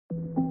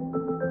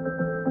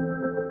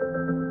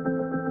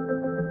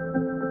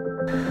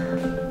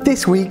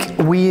this week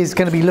we is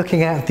going to be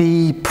looking at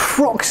the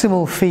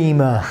proximal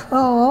femur.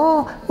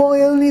 Oh,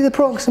 why only the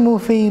proximal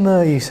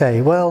femur, you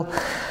say? Well,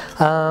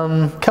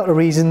 a couple of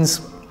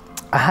reasons.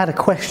 I had a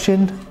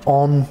question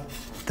on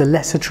the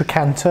lesser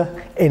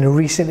trochanter in a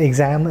recent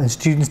exam and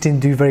students didn't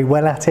do very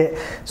well at it,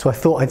 so I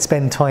thought I'd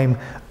spend time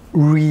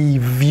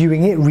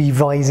reviewing it,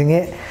 revising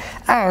it.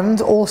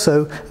 And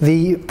also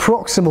the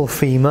proximal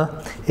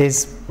femur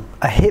is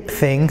a hip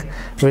thing,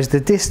 whereas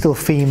the distal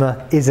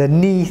femur is a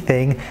knee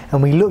thing,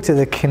 and we looked at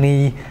the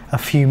knee a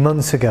few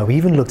months ago. We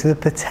even looked at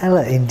the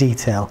patella in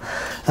detail.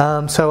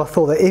 So I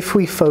thought that if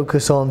we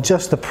focus on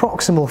just the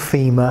proximal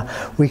femur,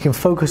 we can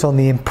focus on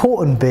the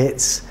important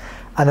bits,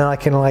 and then I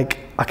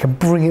can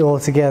bring it all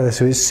together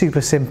so it's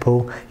super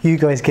simple. You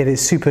guys get it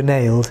super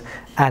nailed,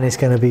 and it's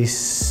going to be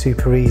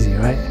super easy,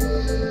 right?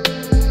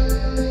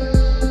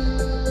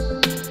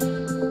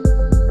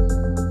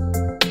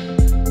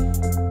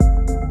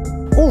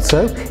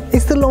 Also,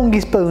 it's the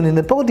longest bone in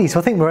the body, so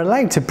I think we're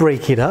allowed to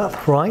break it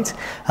up, right?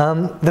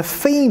 The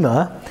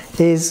femur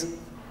is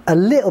a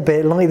little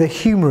bit like the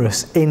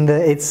humerus in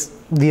that it's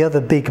the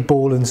other big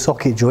ball and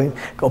socket joint.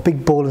 Got a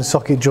big ball and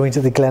socket joint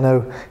at the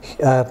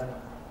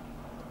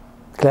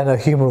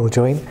glenohumeral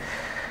joint.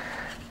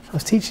 I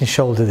was teaching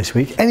shoulder this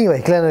week.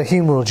 Anyway,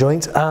 glenohumeral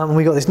joint.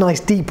 We got this nice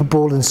deep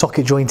ball and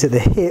socket joint at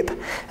the hip,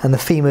 and the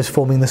femur's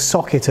forming the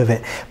socket of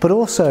it. But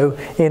also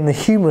in the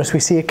humerus, we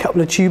see a couple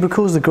of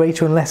tubercles, the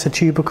greater and lesser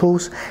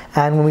tubercles.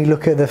 And when we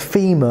look at the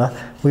femur,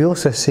 we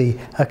also see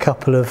a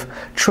couple of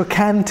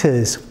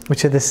trochanters,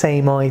 which are the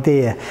same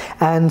idea.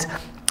 And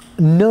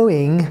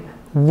knowing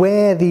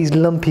where these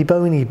lumpy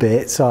bony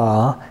bits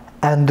are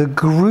and the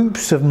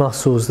groups of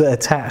muscles that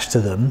attach to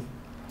them,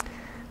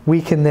 we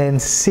can then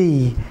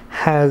see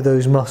how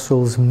those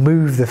muscles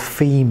move the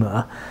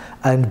femur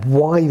and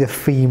why the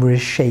femur is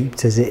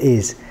shaped as it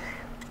is.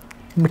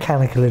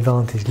 Mechanical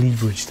advantage,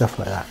 leverage, stuff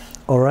like that.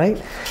 All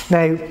right.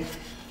 Now,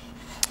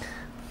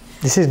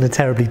 this isn't a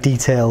terribly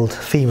detailed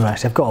femur.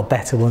 Actually, I've got a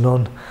better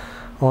one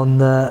on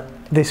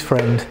this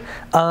friend.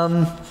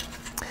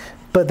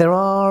 But there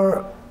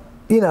are,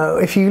 you know,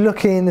 if you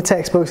look in the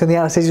textbooks and the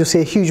atlases, you'll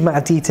see a huge amount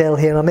of detail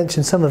here, and I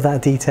mentioned some of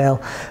that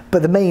detail,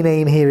 but the main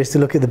aim here is to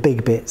look at the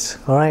big bits,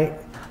 all right?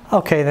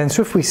 Okay then,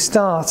 so if we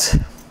start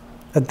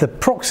at the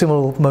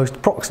most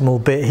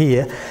proximal bit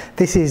here,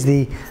 this is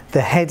the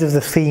head of the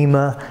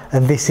femur,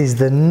 and this is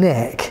the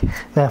neck.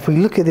 Now if we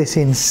look at this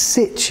in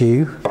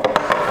situ,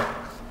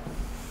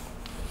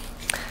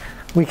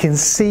 we can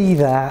see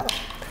that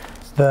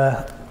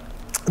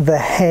the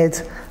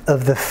head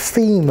of the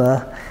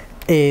femur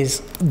is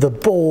the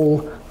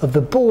ball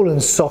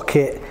and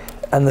socket,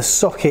 and the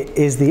socket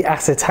is the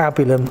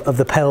acetabulum of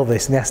the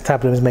pelvis, and the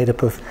acetabulum is made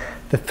up of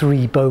the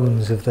three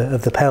bones of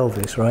the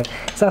pelvis, right?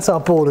 So that's our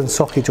ball and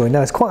socket joint.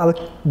 Now it's quite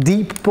a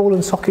deep ball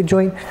and socket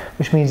joint,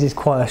 which means it's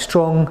quite a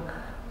strong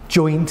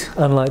joint,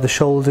 unlike the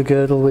shoulder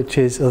girdle, the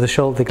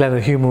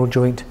glenohumeral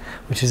joint,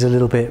 which is a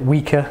little bit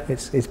weaker.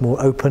 It's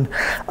more open.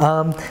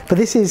 But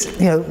this is,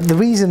 you know, the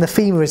reason the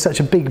femur is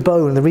such a big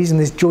bone, the reason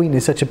this joint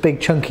is such a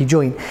big chunky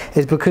joint,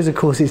 is because of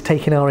course it's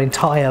taking our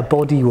entire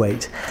body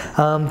weight.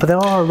 But there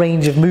are a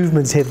range of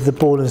movements here that the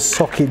ball and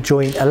socket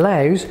joint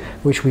allows,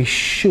 which we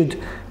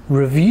should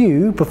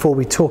review before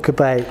we talk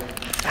about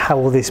how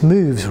all this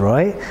moves,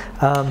 right?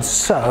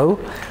 So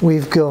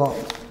we've got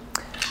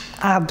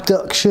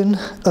abduction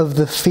of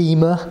the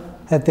femur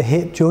at the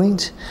hip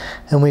joint,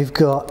 and we've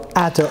got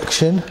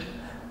adduction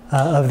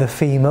of the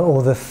femur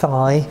or the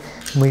thigh,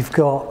 and we've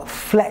got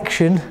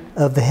flexion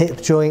of the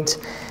hip joint,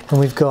 and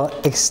we've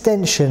got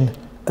extension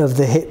of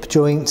the hip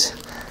joint.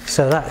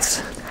 So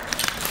that's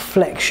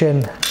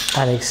flexion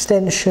and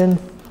extension.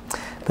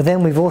 But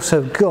then we've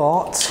also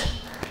got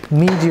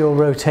medial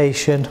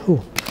rotation,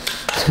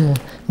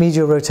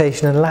 medial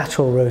rotation and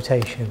lateral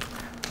rotation,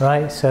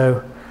 right?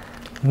 So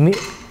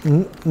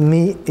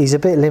he's a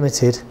bit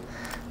limited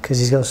because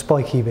he's got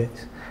spiky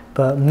bits,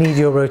 but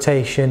medial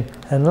rotation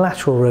and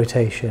lateral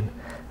rotation,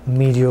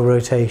 medial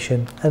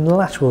rotation and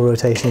lateral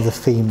rotation of the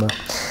femur.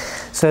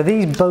 So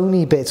these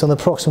bony bits on the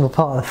proximal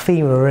part of the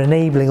femur are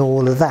enabling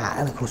all of that,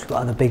 and of course we've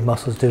got other big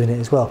muscles doing it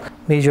as well.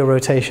 Medial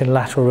rotation,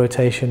 lateral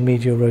rotation,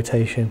 medial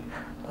rotation,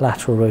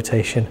 lateral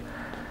rotation.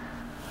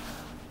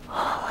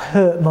 I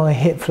hurt my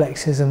hip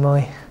flexors and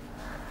my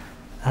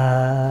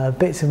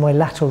bits of my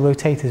lateral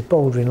rotators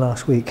bouldering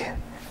last week.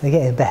 They're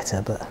getting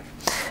better, but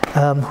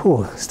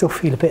still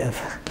feel a bit of.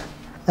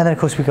 And then of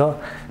course we got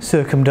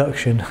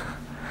circumduction.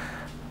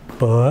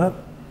 Got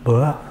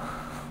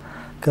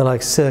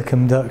like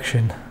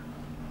circumduction.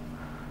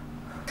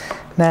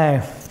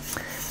 Now,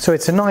 so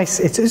it's a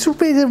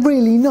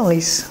really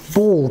nice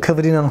ball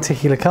covered in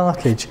articular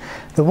cartilage.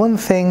 The one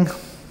thing,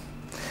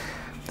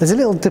 there's a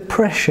little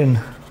depression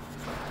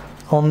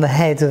on the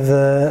head of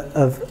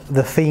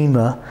the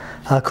femur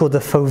called the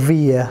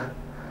fovea,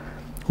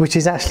 which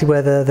is actually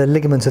where the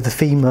ligaments of the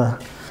femur.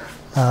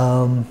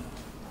 Oh,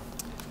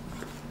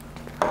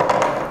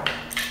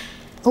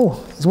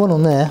 there's one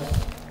on there.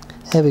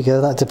 There we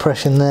go, that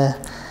depression there.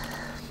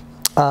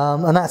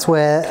 And that's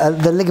where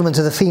the ligament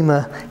of the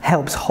femur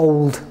helps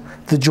hold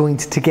the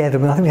joint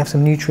together. I think we have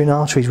some nutrient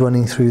arteries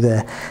running through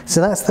there. So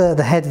that's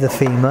the head of the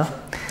femur.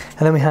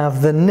 And then we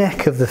have the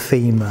neck of the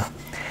femur.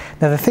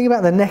 Now the thing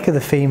about the neck of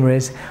the femur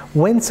is,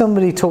 when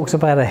somebody talks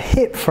about a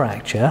hip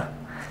fracture,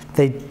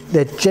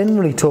 they're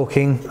generally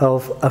talking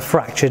of a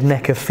fractured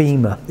neck of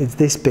femur. It's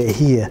this bit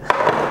here.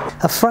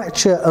 A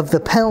fracture of the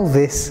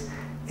pelvis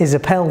is a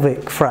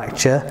pelvic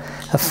fracture.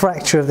 A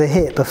fracture of the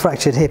hip, a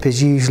fractured hip,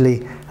 is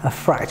usually a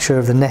fracture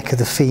of the neck of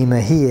the femur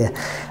here.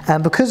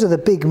 And because of the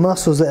big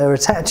muscles that are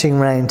attaching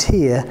around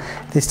here,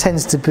 this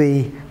tends to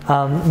be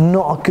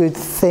not a good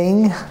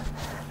thing,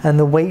 and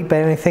the weight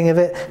bearing thing of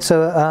it.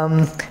 So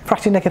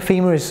fractured neck of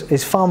femur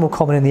is far more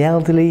common in the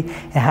elderly.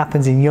 It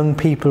happens in young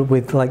people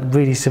with like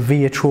really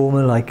severe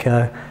trauma, like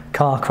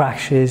car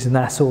crashes and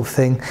that sort of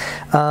thing.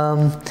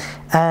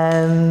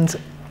 And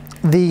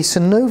the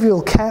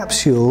synovial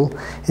capsule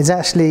is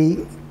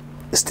actually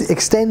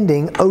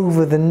extending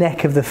over the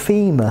neck of the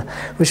femur,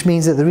 which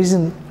means that there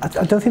isn't,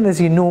 I don't think there's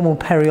your normal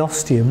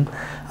periosteum,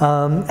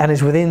 and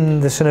it's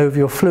within the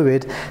synovial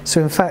fluid.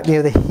 So in fact, you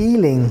know, the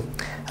healing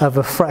of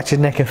a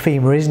fractured neck of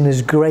femur isn't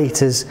as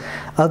great as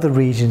other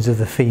regions of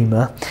the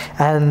femur.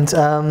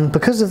 And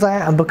because of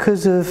that, and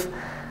because of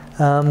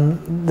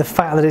the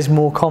fact that it's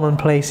more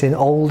commonplace in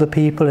older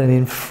people and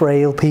in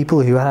frail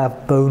people who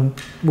have bone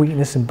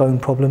weakness and bone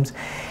problems,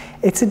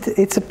 it's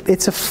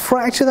a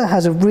fracture that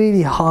has a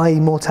really high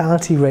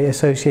mortality rate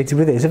associated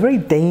with it. It's a very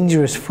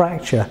dangerous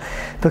fracture,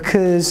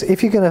 because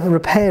if you're going to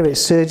repair it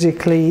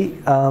surgically,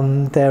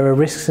 there are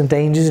risks and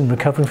dangers in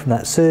recovering from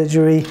that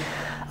surgery.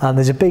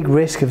 There's a big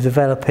risk of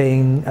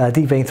developing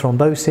deep vein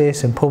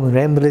thrombosis and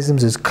pulmonary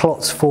embolisms as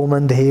clots form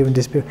under here and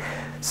disappear.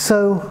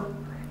 So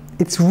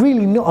it's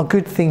really not a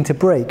good thing to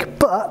break,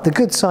 but the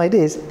good side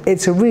is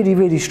it's a really,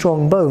 really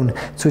strong bone,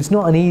 so it's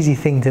not an easy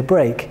thing to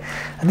break.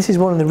 And this is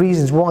one of the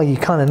reasons why you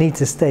kind of need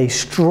to stay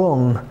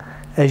strong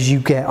as you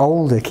get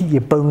older. Keep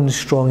your bones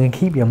strong and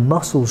keep your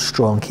muscles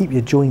strong, keep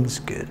your joints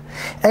good.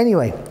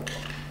 Anyway,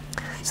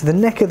 so the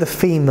neck of the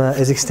femur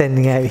is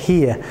extending out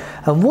here,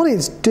 and what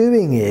it's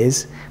doing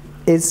is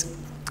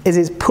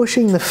it's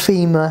pushing the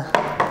femur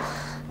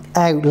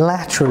out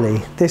laterally,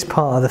 this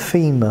part of the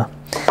femur,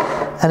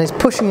 and it's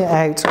pushing it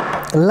out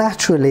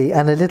laterally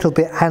and a little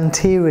bit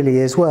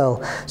anteriorly as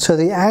well. So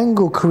the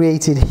angle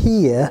created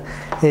here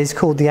is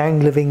called the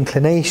angle of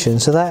inclination.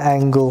 So that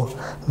angle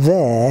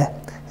there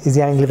is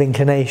the angle of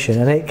inclination,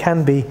 and it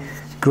can be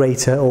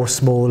greater or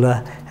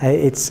smaller.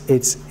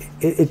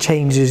 It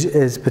changes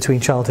as between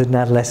childhood and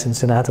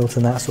adolescence and adult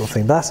and that sort of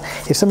thing. But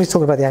that's, if somebody's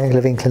talking about the angle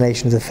of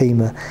inclination of the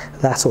femur,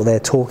 that's what they're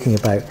talking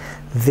about.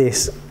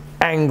 This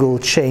angle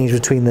change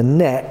between the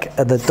neck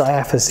and the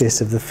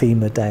diaphysis of the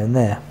femur down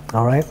there.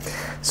 All right,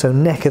 so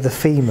neck of the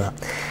femur.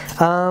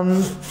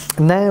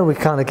 Now we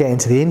kind of get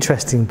into the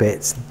interesting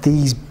bits,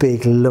 these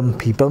big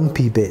lumpy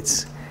bumpy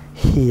bits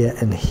here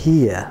and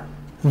here.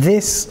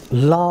 This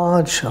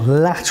large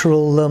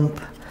lateral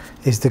lump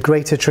is the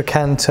greater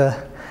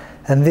trochanter,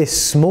 and this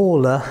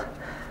smaller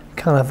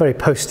kind of very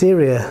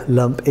posterior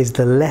lump is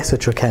the lesser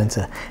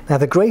trochanter. Now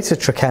the greater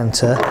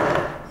trochanter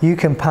you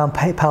can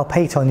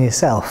palpate on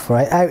yourself,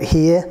 right? Out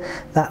here,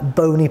 that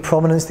bony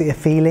prominence that you're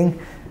feeling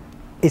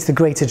is the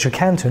greater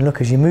trochanter. And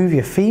look, as you move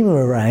your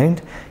femur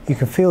around, you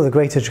can feel the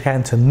greater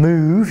trochanter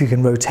move. You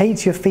can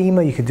rotate your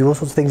femur, you can do all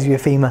sorts of things with your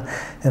femur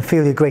and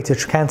feel your greater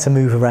trochanter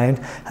move around.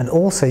 And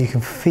also you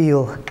can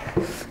feel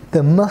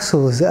the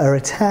muscles that are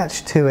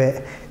attached to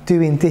it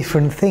doing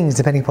different things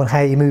depending upon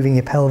how you're moving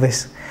your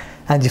pelvis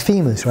and your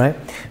femurs, right?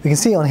 We can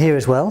see on here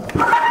as well.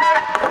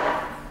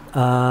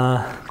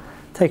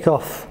 Take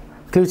off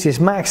gluteus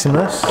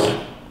maximus,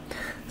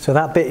 so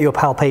that bit you're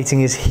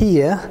palpating is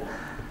here,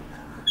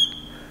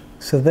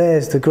 so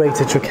there's the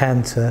greater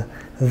trochanter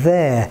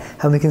there,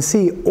 and we can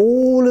see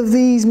all of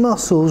these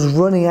muscles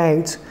running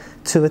out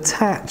to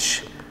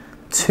attach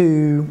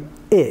to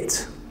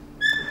it.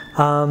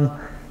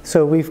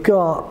 So we've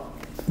got,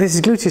 this is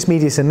gluteus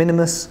medius and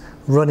minimus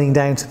running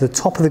down to the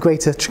top of the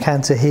greater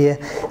trochanter here,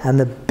 and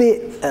the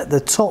bit at the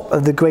top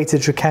of the greater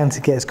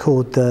trochanter gets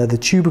called the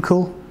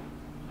tubercle.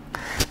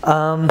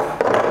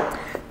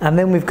 And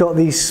then we've got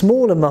these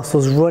smaller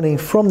muscles running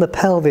from the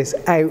pelvis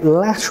out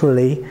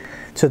laterally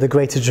to the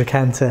greater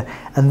trochanter,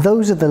 and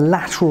those are the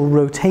lateral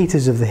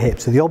rotators of the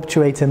hip. So the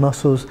obturator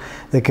muscles,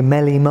 the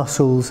gemelli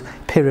muscles,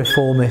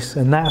 piriformis,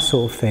 and that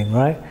sort of thing,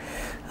 right?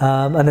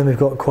 And then we've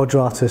got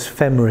quadratus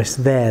femoris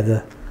there,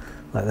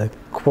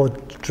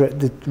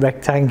 the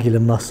rectangular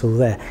muscle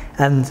there.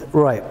 And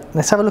right,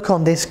 let's have a look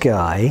on this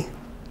guy.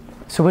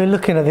 So we're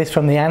looking at this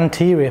from the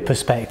anterior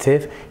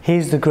perspective.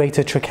 Here's the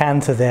greater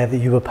trochanter there that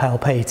you were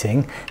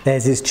palpating.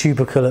 There's its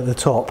tubercle at the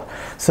top.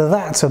 So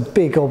that's a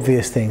big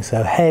obvious thing.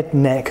 So head,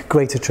 neck,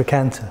 greater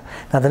trochanter.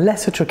 Now the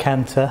lesser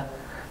trochanter,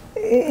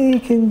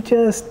 you can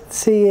just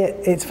see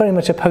it. It's very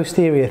much a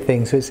posterior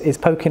thing. So it's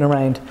poking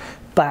around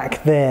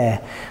back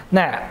there.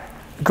 Now,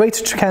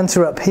 greater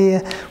trochanter up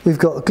here, we've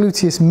got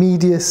gluteus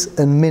medius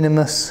and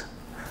minimus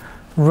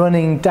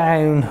running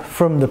down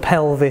from the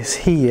pelvis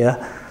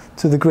here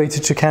to the greater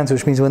trochanter,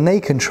 which means when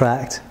they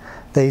contract,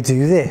 they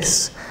do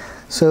this.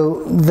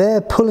 So they're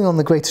pulling on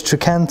the greater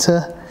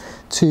trochanter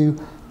to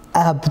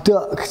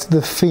abduct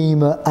the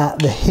femur at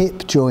the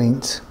hip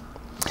joint.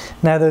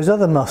 Now those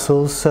other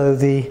muscles, so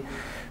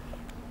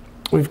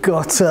we've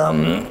got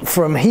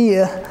from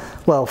here,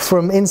 well,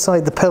 from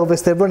inside the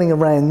pelvis, they're running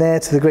around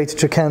there to the greater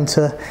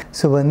trochanter.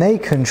 So when they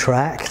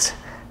contract,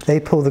 they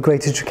pull the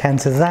greater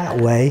trochanter that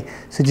way.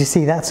 So do you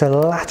see that's a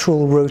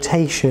lateral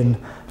rotation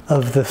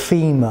of the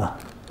femur.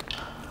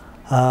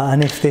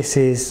 And if this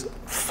is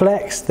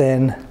flexed,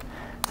 then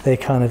they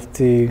kind of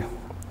do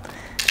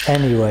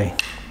anyway.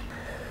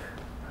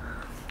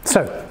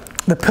 So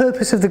the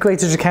purpose of the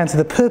greater trochanter,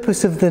 the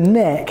purpose of the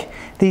neck,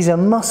 these are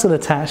muscle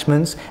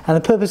attachments, and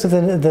the purpose of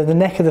the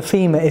neck of the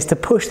femur is to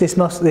push this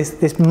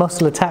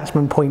muscle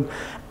attachment point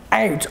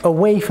out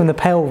away from the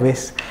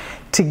pelvis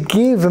to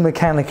give a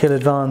mechanical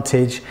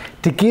advantage,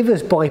 to give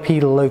us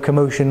bipedal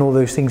locomotion, all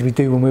those things we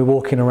do when we're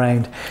walking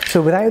around.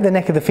 So without the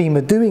neck of the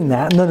femur doing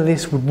that, none of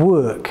this would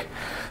work.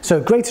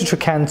 So greater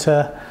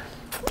trochanter,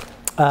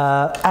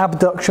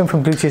 abduction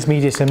from gluteus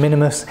medius and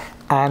minimus,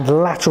 and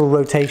lateral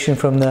rotation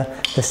from the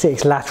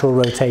 6 lateral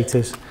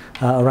rotators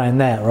around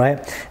there,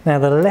 right? Now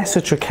the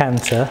lesser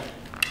trochanter,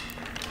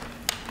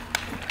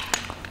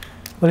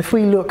 well, if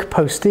we look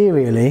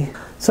posteriorly,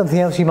 something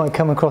else you might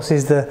come across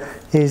is the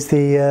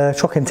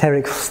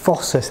trochanteric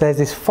fossa. So there's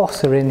this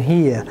fossa in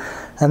here,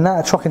 and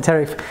that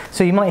trochanteric,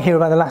 so you might hear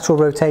about the lateral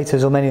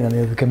rotators, or many of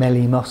them, the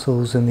gemelli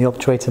muscles and the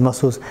obturator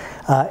muscles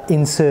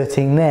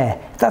inserting there.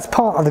 That's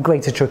part of the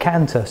greater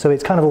trochanter, so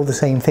it's kind of all the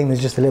same thing,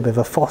 there's just a little bit of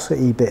a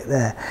fossa-y bit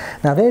there.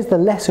 Now there's the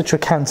lesser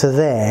trochanter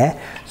there,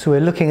 so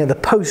we're looking at the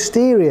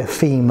posterior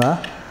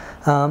femur,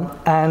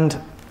 and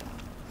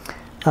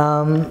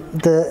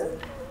the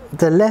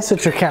lesser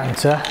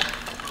trochanter,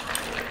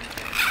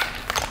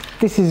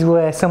 this is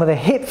where some of the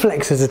hip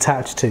flexors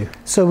attach to.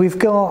 So we've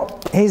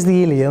got, here's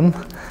the ilium,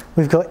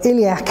 we've got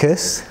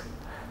iliacus,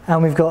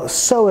 and we've got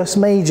psoas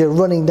major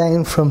running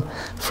down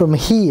from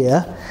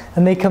here,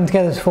 and they come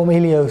together to form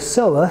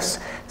iliopsoas.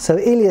 So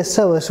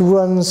iliopsoas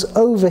runs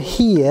over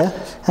here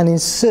and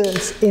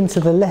inserts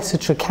into the lesser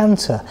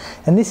trochanter,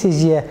 and this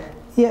is your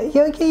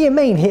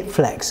main hip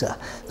flexor.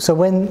 So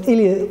when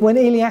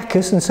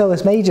iliacus and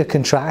psoas major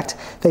contract,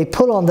 they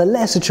pull on the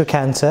lesser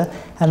trochanter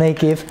and they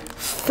give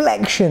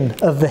flexion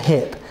of the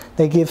hip.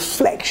 They give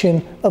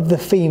flexion of the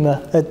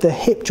femur at the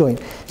hip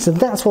joint. So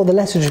that's what the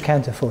lesser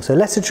trochanter for. So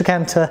lesser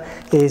trochanter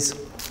is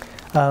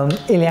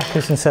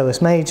iliacus and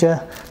psoas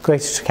major.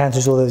 Greater trochanter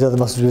is all those other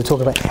muscles we were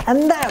talking about.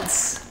 And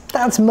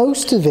that's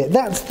most of it.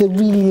 That's the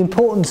really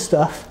important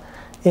stuff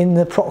in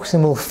the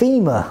proximal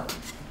femur.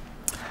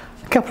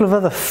 A couple of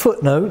other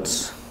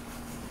footnotes,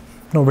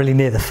 not really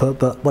near the foot,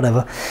 but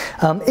whatever.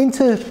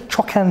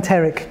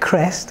 Intertrochanteric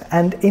crest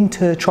and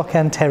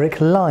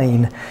intertrochanteric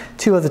line.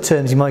 2 other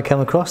terms you might come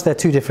across. They're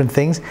 2 different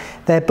things.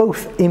 They're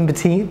both in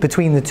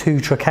between the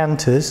 2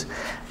 trochanters.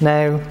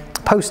 Now,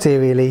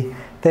 posteriorly,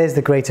 there's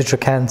the greater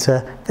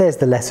trochanter, there's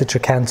the lesser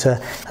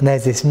trochanter, and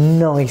there's this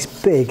nice,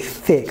 big,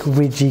 thick,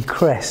 ridgy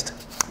crest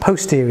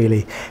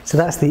posteriorly. So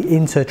that's the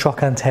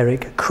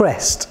intertrochanteric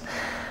crest.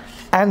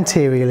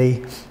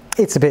 Anteriorly,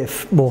 it's a bit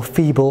more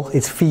feeble,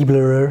 it's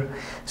feebler,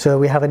 so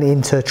we have an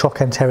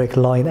intertrochanteric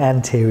line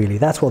anteriorly.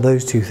 That's what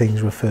those 2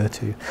 things refer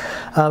to.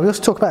 We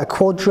also talk about a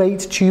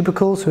quadrate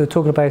tubercle, so we're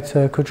talking about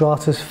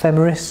quadratus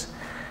femoris,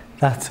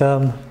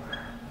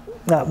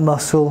 that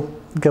muscle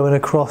going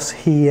across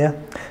here,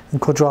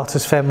 and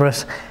quadratus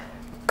femoris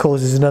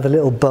causes another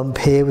little bump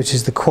here, which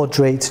is the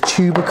quadrate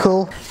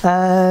tubercle.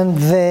 And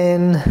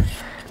then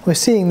we're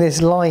seeing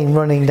this line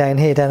running down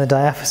here, down the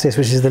diaphysis,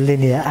 which is the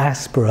linea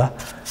aspera.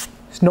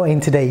 Not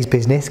in today's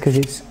business because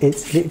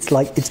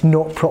it's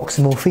not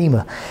proximal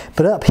femur,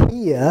 but up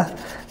here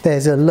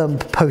there's a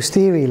lump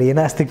posteriorly, and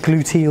that's the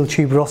gluteal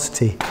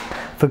tuberosity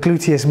for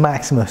gluteus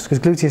maximus, because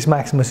gluteus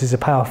maximus is a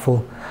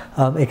powerful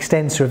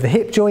extensor of the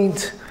hip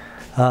joint,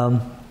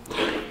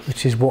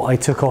 which is what I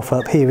took off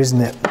up here,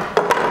 isn't it?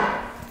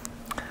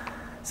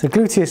 So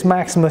gluteus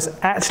maximus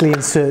actually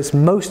inserts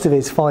most of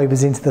its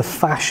fibers into the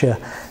fascia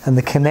and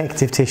the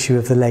connective tissue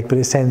of the leg, but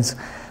it sends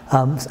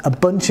a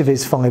bunch of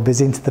its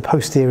fibers into the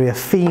posterior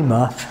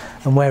femur,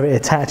 and where it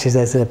attaches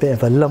there's a bit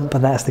of a lump,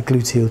 and that's the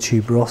gluteal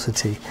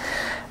tuberosity.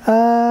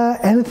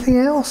 Anything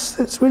else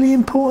that's really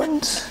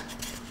important?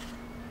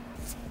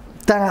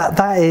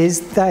 That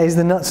is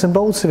the nuts and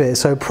bolts of it.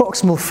 So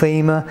proximal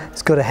femur,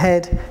 it's got a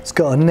head, it's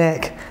got a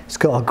neck, it's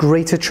got a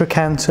greater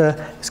trochanter,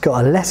 it's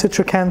got a lesser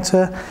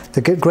trochanter.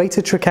 The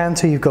greater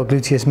trochanter, you've got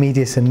gluteus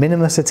medius and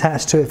minimus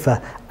attached to it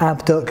for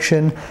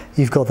abduction.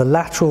 You've got the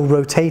lateral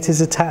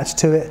rotators attached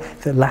to it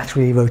that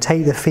laterally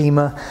rotate the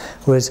femur,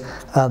 whereas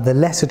the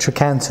lesser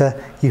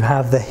trochanter, you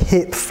have the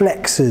hip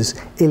flexors,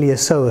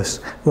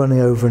 iliopsoas, running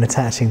over and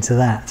attaching to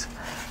that.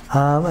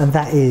 And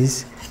that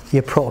is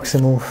your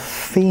proximal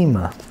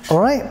femur. All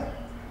right?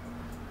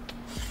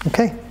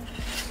 Okay.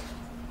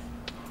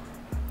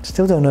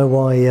 Still don't know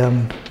why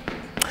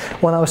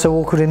that was so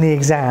awkward in the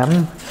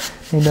exam.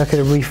 Maybe I could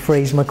have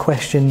rephrased my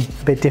question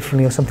a bit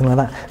differently or something like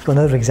that. I've got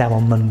another exam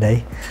on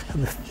Monday.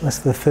 That's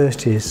for the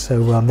first years,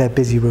 so they're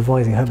busy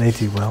revising. I hope they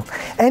do well.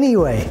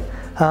 Anyway,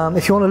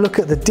 If you want to look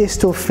at the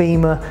distal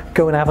femur,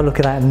 go and have a look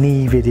at that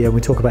knee video.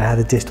 We talk about how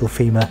the distal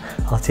femur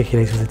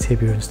articulates with the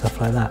tibia and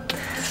stuff like that.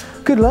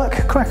 Good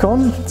luck, crack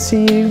on,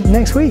 see you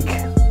next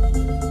week.